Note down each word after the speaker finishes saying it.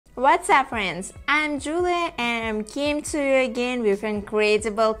What's up, friends? I'm Julia and I came to you again with an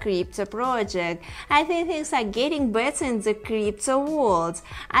incredible crypto project. I think things are getting better in the crypto world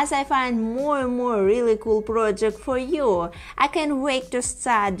as I find more and more really cool projects for you. I can't wait to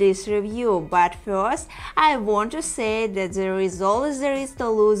start this review, but first I want to say that there is always the risk to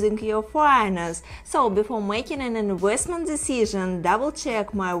losing your finance. So before making an investment decision, double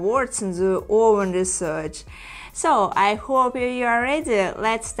check my words and do your own research. So, I hope you are ready.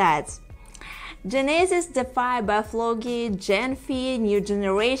 Let's start. Genesis Defi by Floki-New, Defi, new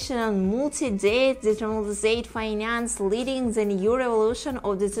generation, multi-date, decentralized finance leading the new revolution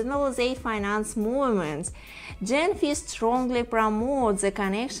of the decentralized finance movement. Defi strongly promotes the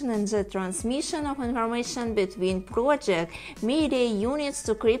connection and the transmission of information between project, media units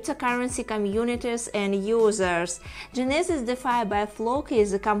to cryptocurrency communities and users. Genesis Defi by Floki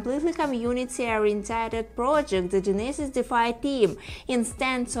is a completely community-oriented project. The Genesis Defi team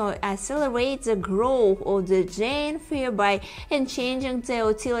intends to accelerate the growth of the Defi by changing the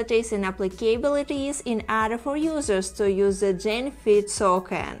utilities and applicabilities in order for users to use the Defi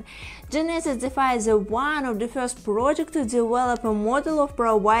token. Genesis Defi is one of the first projects to develop a model of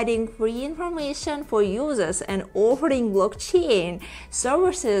providing free information for users and offering blockchain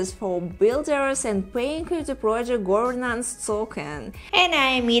services for builders and paying with the project governance token. And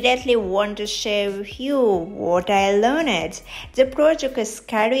I immediately want to share with you what I learned. The project is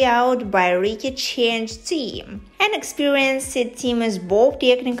carried out by Ricky Change team. An experienced team is both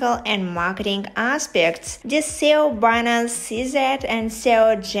technical and marketing aspects. The CEO Binance CZ and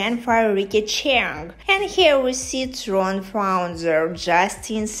CEO Genfi Ricky Chang. And here we see Tron founder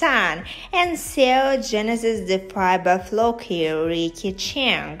Justin Sun and CEO Genesis Defi by Floki, Ricky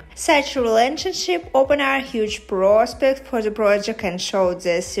Chang. Such relationship open a huge prospect for the project and show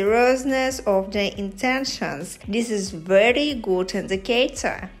the seriousness of the intentions. This is very good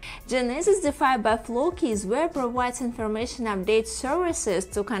indicator. Genesis Defi by Floki is where it provides information update services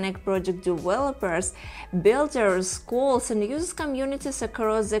to connect project developers, builders, schools, and user communities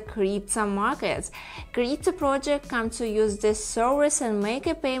across the crypto markets. Crypto projects come to use this service and make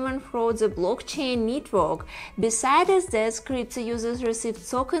a payment through the blockchain network. Besides this, crypto users receive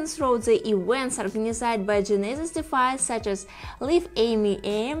tokens through the events organized by Genesis Defi, such as Live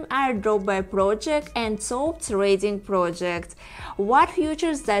AMM, airdrop by project, and top trading project. What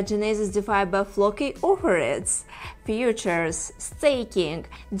features that Genesis Defi by Floki offers? Futures, staking.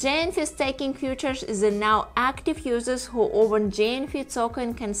 Defi staking futures is a now active users who own Defi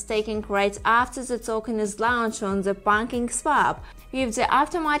token can staking right after the token is launched on the Punking Swap. With the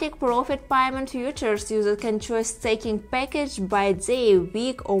automatic profit payment futures, users can choose staking package by day,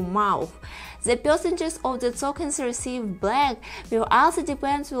 week, or month. The percentages of the tokens received back will also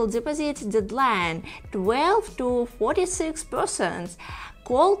depend on deposit deadline, 12 to 46%.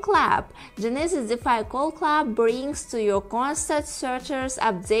 Call Club. Genesis Defi Call Club brings to your constant searchers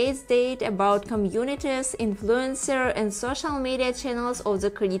updates data about communities, influencer, and social media channels of the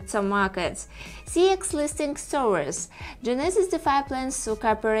crypto markets. CX listing stores. Genesis Defi plans to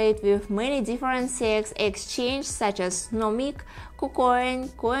cooperate with many different CX exchanges such as Nomic, KuCoin,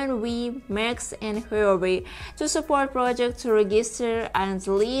 CoinWe, Max, and Huobi to support projects to register and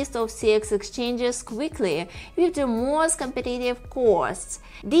list of CX exchanges quickly with the most competitive costs.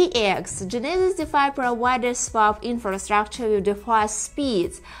 DX. Genesis Defi provides swap infrastructure with the fast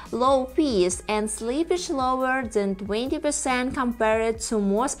speeds, low fees, and slippage lower than 20% compared to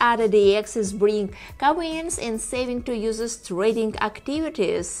most other DXs, bring convenience and saving to users' trading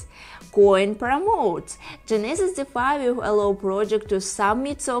activities. Coin promotes. Genesis Defi will allow project to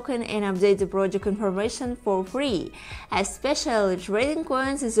submit token and update the project information for free. Especially trading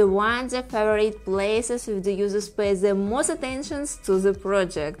coins is one of the favorite places where the users pay the most attention to the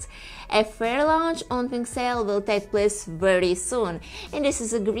project. A Fairlaunch on sale will take place very soon, and this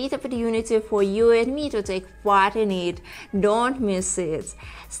is a great opportunity for you and me to take part in it. Don't miss it.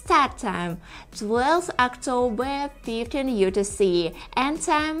 Start time 12th October 15 UTC, end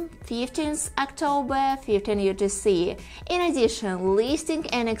time 15th October 15 UTC. In addition, listing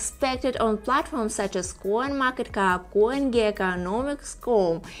and expected on platforms such as CoinMarketCap, CoinGecko,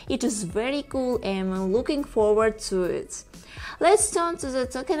 Nomics.com. It is very cool and I'm looking forward to it. Let's turn to the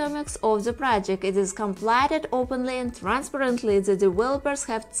tokenomics of the project. It is completed openly and transparently. The developers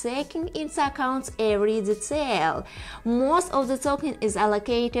have taken into account every detail. Most of the token is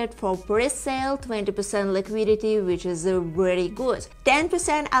allocated for pre-sale, 20% liquidity, which is very good,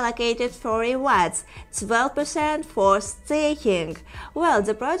 10% allocated for rewards, 12% for staking. Well,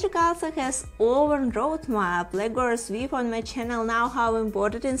 the project also has own roadmap. Legors with on my channel now how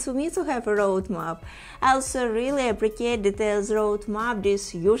important it is for me to have a roadmap. I also really appreciate that details roadmap,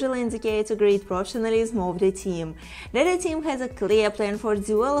 this usually indicates a great professionalism of the team. That the team has a clear plan for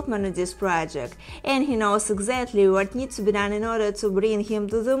development of this project, and he knows exactly what needs to be done in order to bring him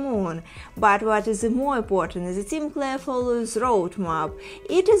to the moon. But what is more important is the team clearly follows roadmap.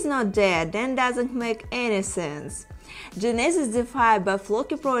 It is not dead, then doesn't make any sense. Genesis Defi by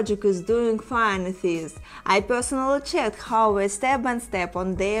Floki project is doing fine with this. I personally checked how we step by step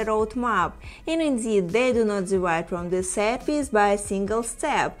on their roadmap, and indeed they do not divide from the set piece by a single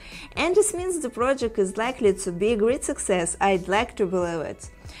step, and this means the project is likely to be a great success. I'd like to believe it.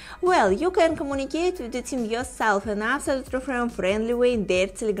 Well, you can communicate with the team yourself in absolutely friendly way in their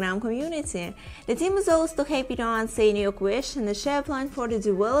Telegram community. The team is also happy to answer any your question and share plan for the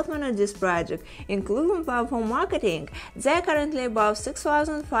development of this project, including powerful marketing. There are currently about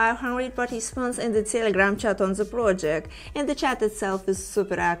 6,500 participants in the Telegram chat on the project, and the chat itself is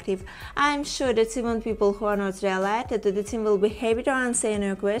super active. I'm sure that even people who are not related to the team will be happy to answer any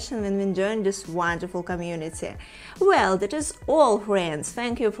your question when we join this wonderful community. Well, that is all, friends.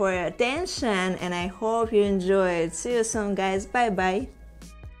 Thank you for your attention, and I hope you enjoyed. See you soon, guys. Bye bye.